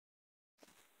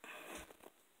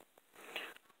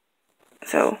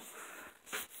So,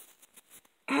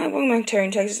 welcome back to Terry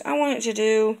in Texas. I wanted to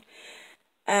do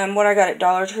what I got at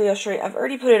Dollar Tree yesterday. I've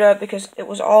already put it up because it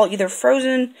was all either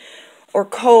frozen or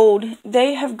cold.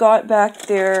 They have got back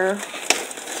their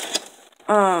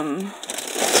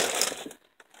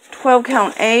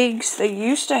 12-count eggs. They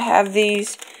used to have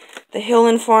these, the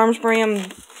Hill & Farms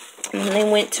brand, and they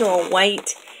went to a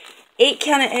white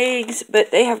 8-count of eggs,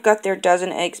 but they have got their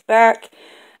dozen eggs back.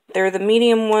 They're the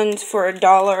medium ones for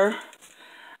 $1.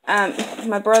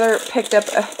 My brother picked up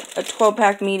a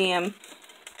 12-pack medium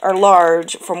or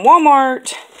large from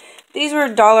Walmart. These were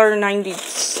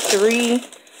 $1.93.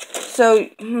 So,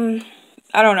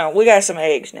 I don't know. We got some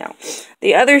eggs now.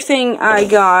 The other thing I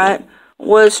got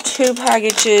was 2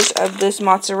 packages of this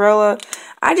mozzarella.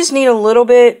 I just need a little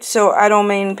bit, so I don't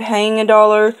mind paying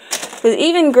 $1. Because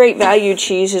even Great Value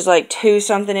cheese is like 2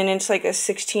 something, and it's like a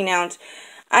 16-ounce.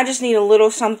 I just need a little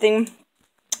something.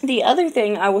 The other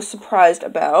thing I was surprised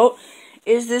about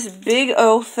is this big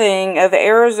old thing of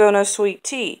Arizona sweet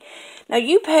tea. Now,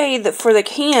 you pay for the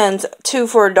cans 2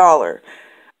 for $1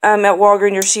 at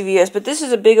Walgreens or CVS, but this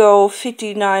is a big old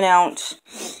 59-ounce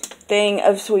thing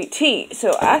of sweet tea.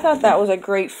 So I thought that was a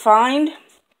great find.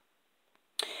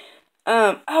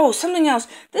 Oh, something else.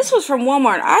 This was from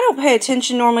Walmart. I don't pay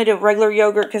attention normally to regular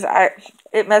yogurt because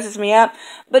it messes me up.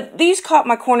 But these caught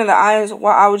my corner of the eyes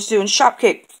while I was doing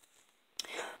Shopkick.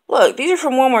 Look, these are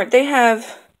from Walmart. They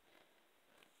have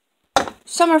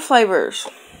summer flavors.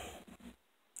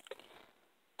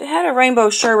 They had a rainbow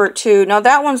sherbet too. Now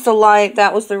that one's the light.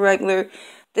 That was the regular.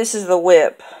 This is the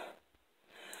whip.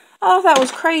 Oh, that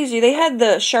was crazy. They had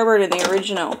the sherbet in the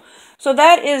original. So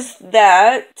that is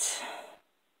that.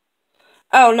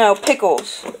 Oh, no,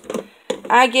 pickles.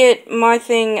 I get my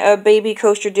thing of baby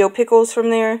coaster dill pickles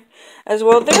from there as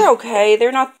well. They're okay.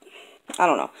 They're not, I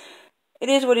don't know. It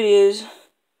is what it is.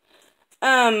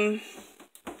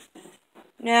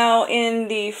 Now in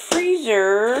the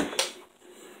freezer,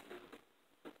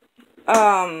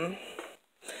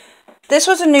 this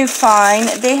was a new find.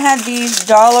 They had these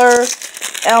Dollar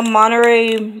El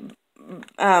Monterey,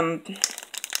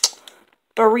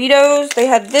 burritos. They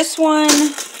had this one.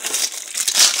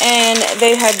 And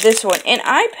they had this one. And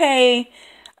I pay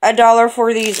 $1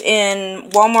 for these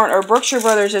in Walmart or Brookshire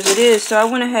Brothers as it is. So I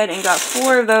went ahead and got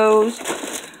 4 of those.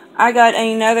 I got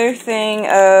another thing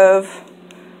of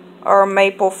our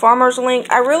Maple Farmer's Link.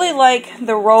 I really like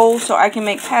the roll so I can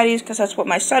make patties because that's what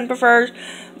my son prefers.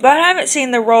 But I haven't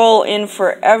seen the roll in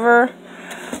forever.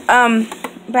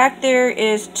 Back there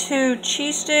is 2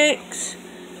 cheese sticks.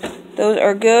 Those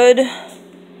are good.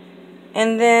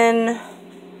 And then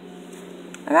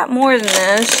I got more than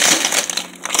this.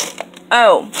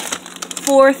 Oh,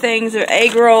 4 things of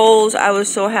egg rolls. I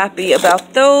was so happy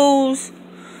about those.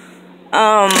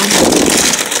 I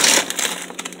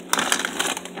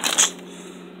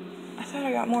thought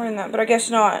I got more than that, but I guess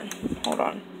not. Hold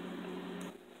on.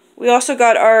 We also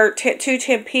got our 2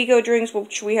 Tampico drinks,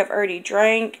 which we have already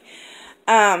drank.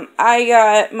 I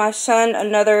got my son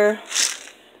another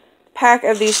pack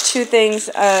of these 2 things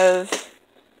of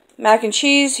mac and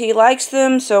cheese. He likes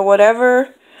them, so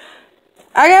whatever.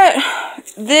 I got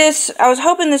this. I was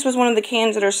hoping this was one of the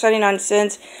cans that are 79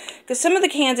 cents. Because some of the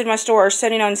cans in my store are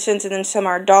 79 cents and then some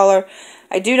are $1.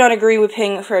 I do not agree with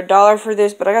paying for $1 for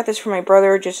this, but I got this for my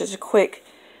brother just as a quick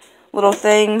little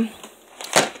thing.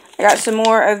 I got some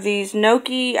more of these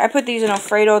gnocchi. I put these in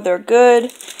Alfredo. They're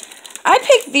good. I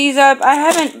picked these up. I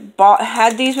haven't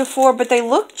had these before, but they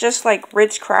look just like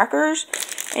Ritz crackers.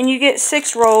 And you get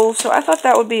 6 rolls, so I thought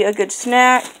that would be a good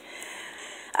snack.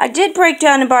 I did break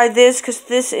down and buy this because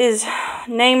this is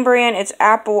name brand. It's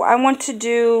Apple. I want to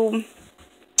do,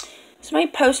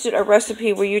 somebody posted a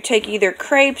recipe where you take either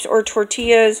crepes or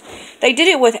tortillas. They did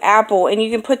it with apple, and you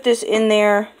can put this in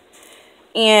there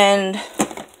and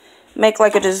make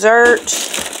like a dessert.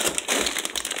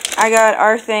 I got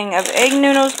our thing of egg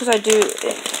noodles because I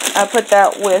put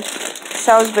that with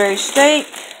Salisbury steak.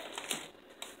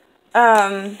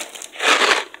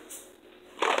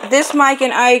 This Mike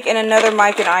and Ike and another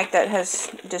Mike and Ike that has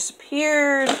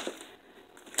disappeared.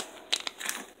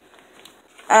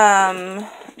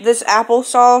 This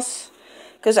applesauce,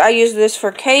 because I use this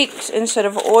for cakes instead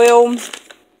of oil.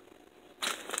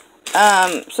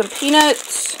 Some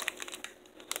peanuts,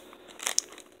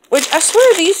 which I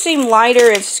swear these seem lighter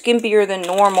and skimpier than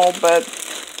normal, but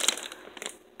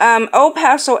El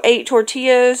Paso 8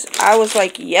 tortillas. I was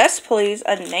like, yes, please,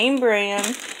 a name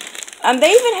brand.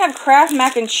 They even have Kraft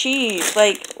mac and cheese.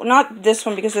 Like, not this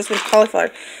one because this one's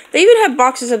cauliflower. They even have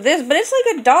boxes of this, but it's like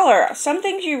 $1. Some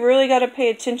things you really got to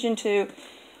pay attention to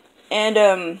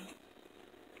and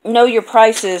know your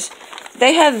prices.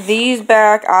 They have these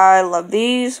back. I love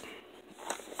these.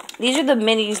 These are the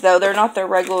minis, though. They're not the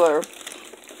regular.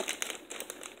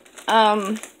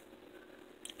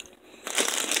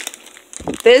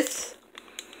 This.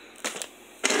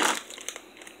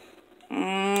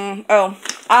 Oh,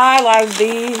 I like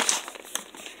these.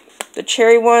 The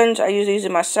cherry ones. I use these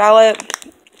in my salad.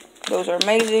 Those are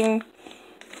amazing.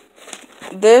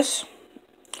 This.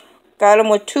 Got them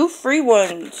with 2 free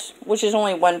ones, which is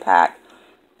only 1 pack.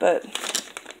 But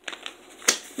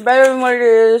better than what it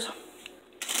is.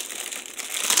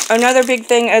 Another big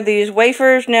thing are these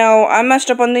wafers. Now, I messed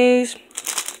up on these.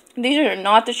 These are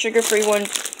not the sugar-free ones.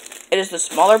 It is the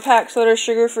smaller packs that are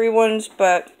sugar-free ones,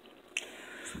 but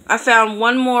I found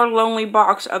one more lonely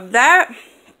box of that.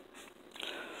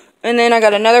 And then I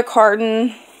got another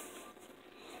carton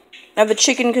of the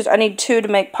chicken because I need 2 to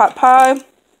make pot pie.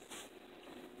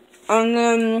 And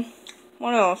then,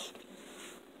 what else?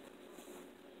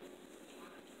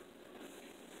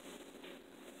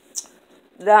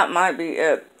 That might be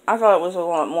it. I thought it was a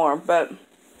lot more, but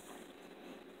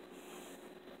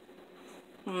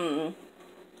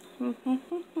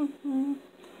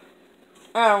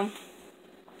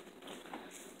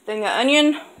thing of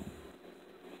onion.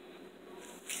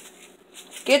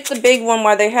 Get the big one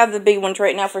while they have the big ones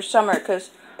right now for summer, because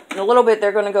in a little bit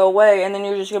they're going to go away, and then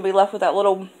you're just going to be left with that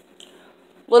little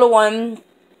one,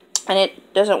 and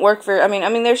it doesn't work very, I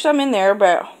mean there's some in there,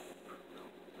 but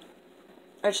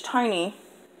it's tiny.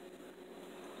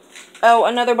 Oh,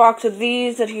 another box of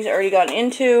these that he's already gotten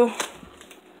into.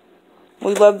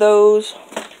 We love those.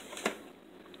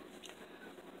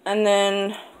 And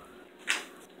then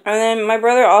my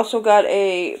brother also got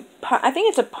I think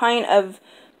it's a pint of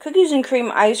cookies and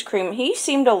cream ice cream. He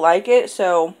seemed to like it,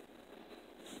 so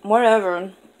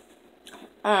whatever.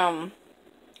 So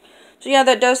yeah,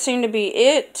 that does seem to be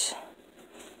it.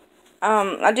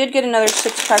 I did get another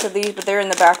 6-pack of these, but they're in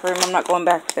the back room. I'm not going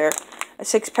back there. A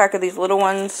 6-pack of these little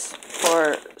ones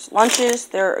for lunches.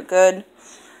 They're good.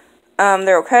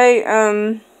 They're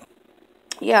okay.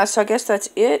 Yeah, so I guess that's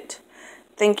it.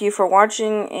 Thank you for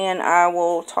watching, and I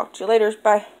will talk to you later.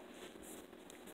 Bye.